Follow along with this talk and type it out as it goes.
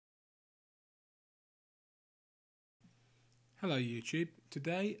Hello YouTube.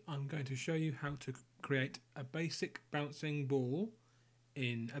 Today I'm going to show you how to create a basic bouncing ball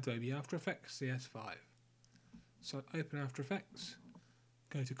in Adobe After Effects CS5. So open After Effects,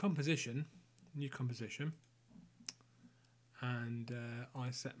 go to Composition, New Composition, and I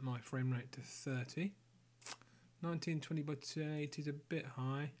set my frame rate to 30. 1920 by 1080 is a bit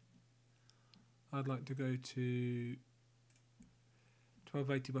high. I'd like to go to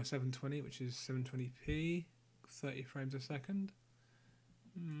 1280 by 720, which is 720p. 30 frames a second.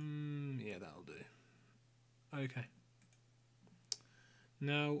 Yeah, that'll do. Okay.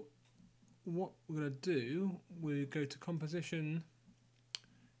 Now, what we're going to do, we go to Composition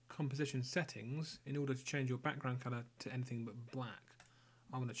Settings in order to change your background color to anything but black.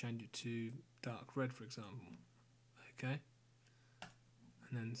 I want to change it to dark red, for example. Okay.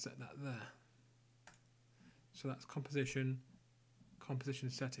 And then set that there. So that's Composition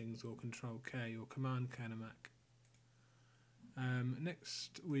Settings, or Control K, or Command K on a Mac.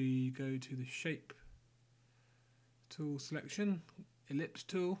 Next we go to the Shape tool selection, Ellipse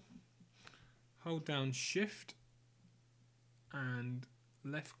tool, hold down Shift and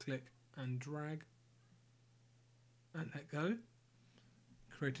left click and drag and let go.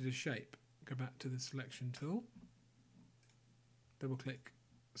 Created a shape. Go back to the Selection tool,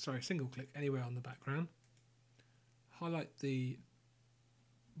 single click anywhere on the background, highlight the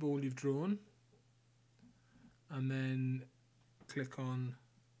ball you've drawn, and then click on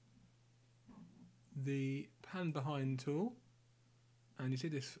the pan behind tool, and you see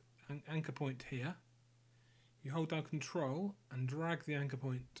this anchor point here. You hold down Control and drag the anchor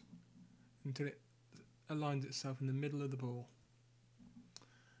point until it aligns itself in the middle of the ball,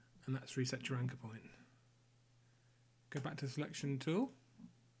 and that's reset your anchor point. Go back to the Selection tool.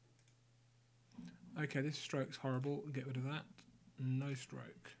 Okay, this stroke's horrible, get rid of that. No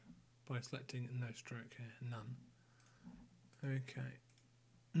stroke, by selecting no stroke here, none. Okay.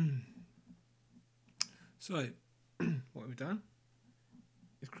 So, what we've done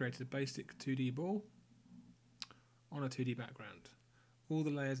is created a basic 2D ball on a 2D background. All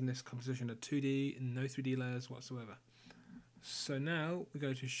the layers in this composition are 2D and no 3D layers whatsoever. So now we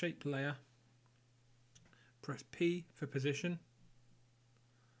go to Shape Layer, press P for Position,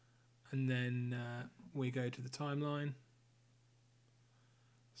 and then we go to the Timeline.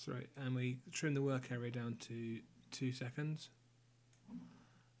 And we trim the work area down to 2 seconds,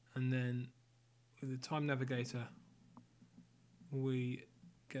 and then with the Time Navigator we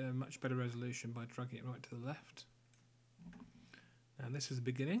get a much better resolution by dragging it right to the left. Now this is the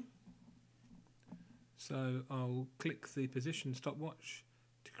beginning, so I'll click the position stopwatch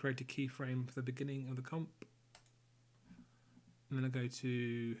to create a keyframe for the beginning of the comp, and then I go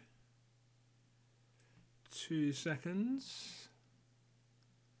to 2 seconds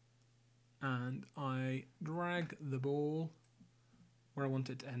and I drag the ball where I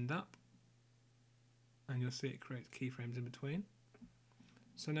want it to end up, and you'll see it creates keyframes in between.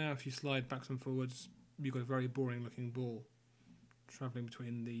 So now if you slide backwards and forwards, you've got a very boring looking ball travelling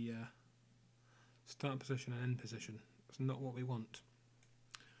between the start position and end position. That's not what we want.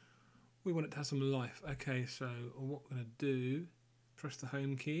 We want it to have some life. Okay, so what we're going to do, press the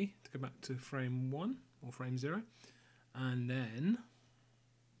home key to go back to frame 1 or frame 0, and then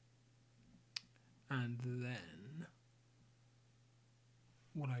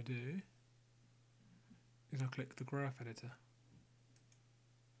what I do is I click the graph editor.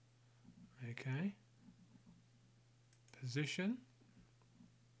 Okay. Position.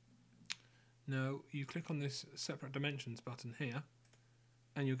 Now you click on this separate dimensions button here,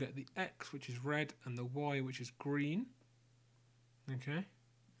 and you'll get the X, which is red, and the Y, which is green. Okay.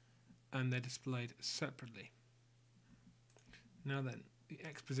 And they're displayed separately. Now then, the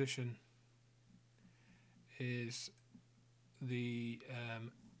X position is the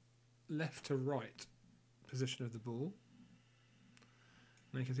left to right position of the ball.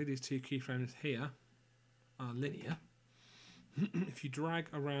 Now you can see these two keyframes here are linear. If you drag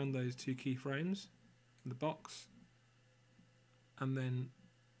around those two keyframes in the box and then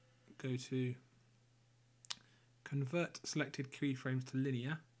go to Convert Selected Keyframes to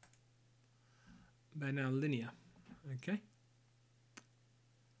Linear, they're now linear. Okay.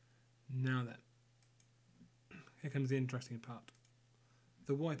 Now then, here comes the interesting part.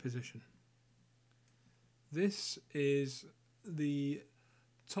 The Y position. This is the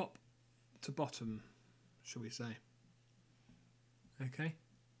top to bottom, shall we say. Okay.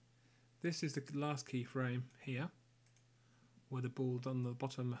 This is the last keyframe here, where the ball's on the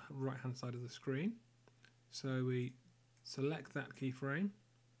bottom right hand side of the screen. So we select that keyframe,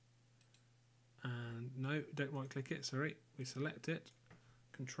 and no, don't right click it, sorry. We select it,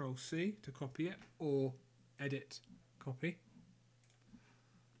 Control C to copy it, or Edit, Copy.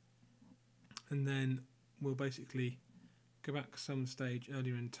 and then we'll basically go back some stage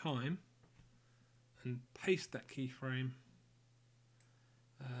earlier in time and paste that keyframe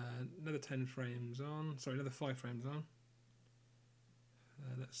another 10 frames on, sorry, another 5 frames on.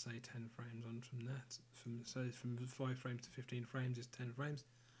 Let's say 10 frames on from that. From 5 frames to 15 frames is 10 frames.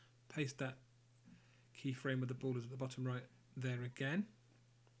 Paste that keyframe with the borders at the bottom right there again.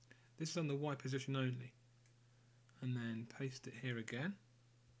 This is on the Y position only. And then paste it here again.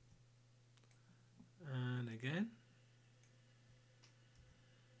 And again.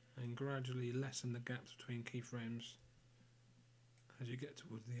 And gradually lessen the gaps between keyframes as you get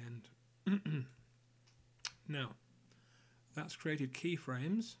towards the end. Now, that's created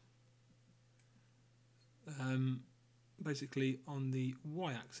keyframes basically on the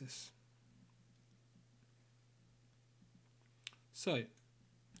Y-axis. So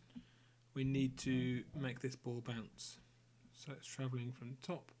we need to make this ball bounce. So it's travelling from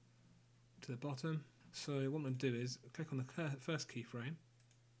top to the bottom. So what I'm going to do is click on the first keyframe,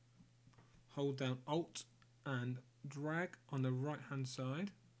 hold down Alt and drag on the right hand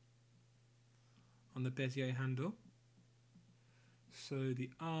side on the Bezier handle. So the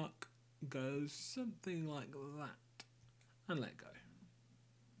arc goes something like that, and let go.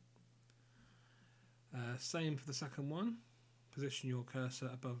 Same for the second one. Position your cursor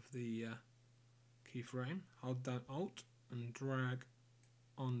above the keyframe, hold down Alt and drag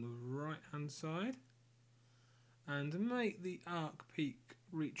on the right hand side, and make the arc peak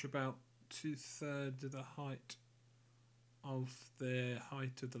reach about 2/3 of the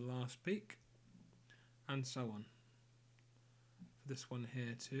height of the last peak, and so on. For this one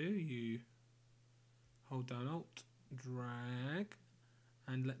here too, you hold down Alt, drag,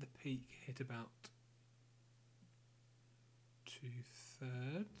 and let the peak hit about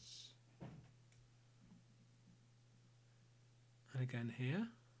 2/3. And again here,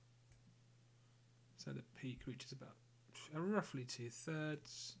 so the peak reaches about roughly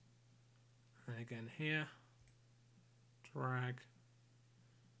 2/3. And again here, drag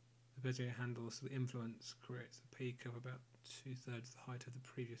the Bezier handle so the influence creates a peak of about 2/3 the height of the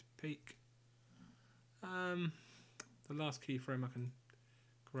previous peak. The last keyframe, I can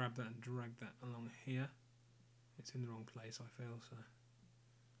grab that and drag that along here. It's in the wrong place, I feel, so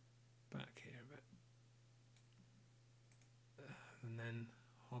back here a bit. And then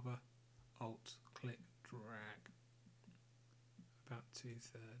hover, Alt, click, drag. About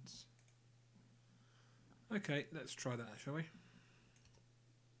 2/3. Okay, let's try that, shall we?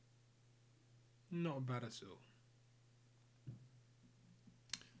 Not bad at all.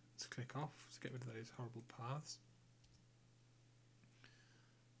 Let's click off to get rid of those horrible paths.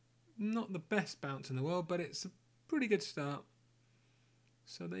 Not the best bounce in the world, but it's a pretty good start.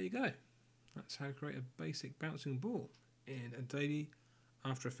 So there you go. That's how to create a basic bouncing ball in Adobe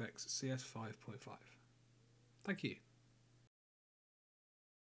After Effects CS5.5. Thank you.